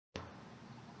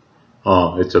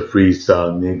It's a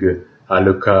freestyle, nigga. I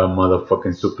look at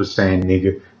motherfucking Super Saiyan,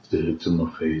 nigga. Say it to my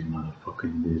face,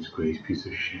 motherfucking disgrace, piece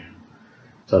of shit.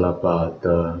 It's all about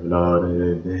the Lord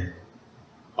of the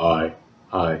I.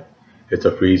 It's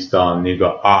a freestyle,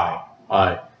 nigga.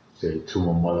 I. Say it to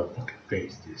my motherfucking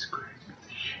face, disgrace, piece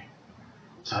of shit.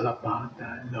 It's all about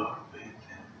that Lord within.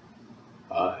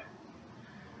 I.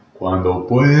 Cuando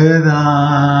puedan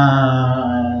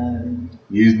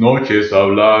mis noches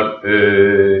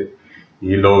hablarte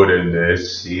y logren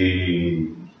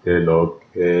decir de lo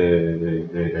que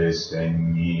eres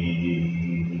en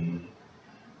mí,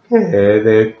 que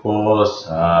de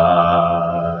cosas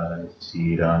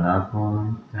irán a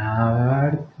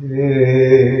contarte,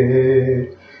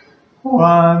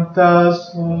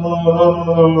 cuántas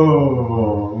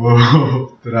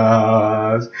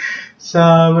otras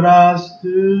sabrás tú.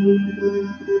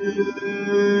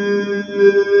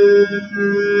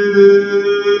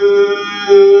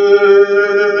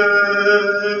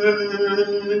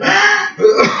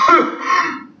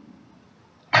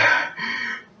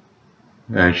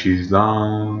 And she's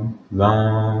long,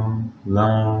 long,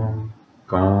 long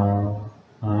gone.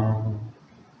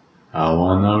 I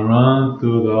wanna run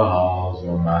through the halls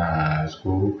of my high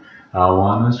school. I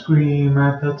wanna scream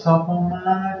at the top of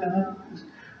my lungs.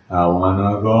 I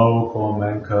wanna go home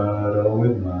and cuddle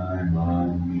with my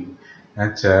mommy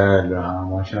and tell her how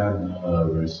much I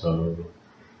love her so.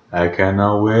 I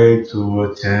cannot wait to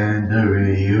attend the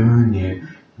reunion.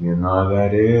 You know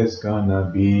that it's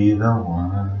gonna be the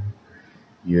one.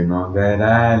 You know that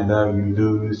I love you,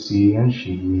 Lucy and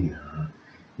Sheila.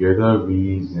 You're the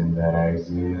reason that I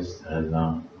exist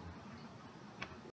alone.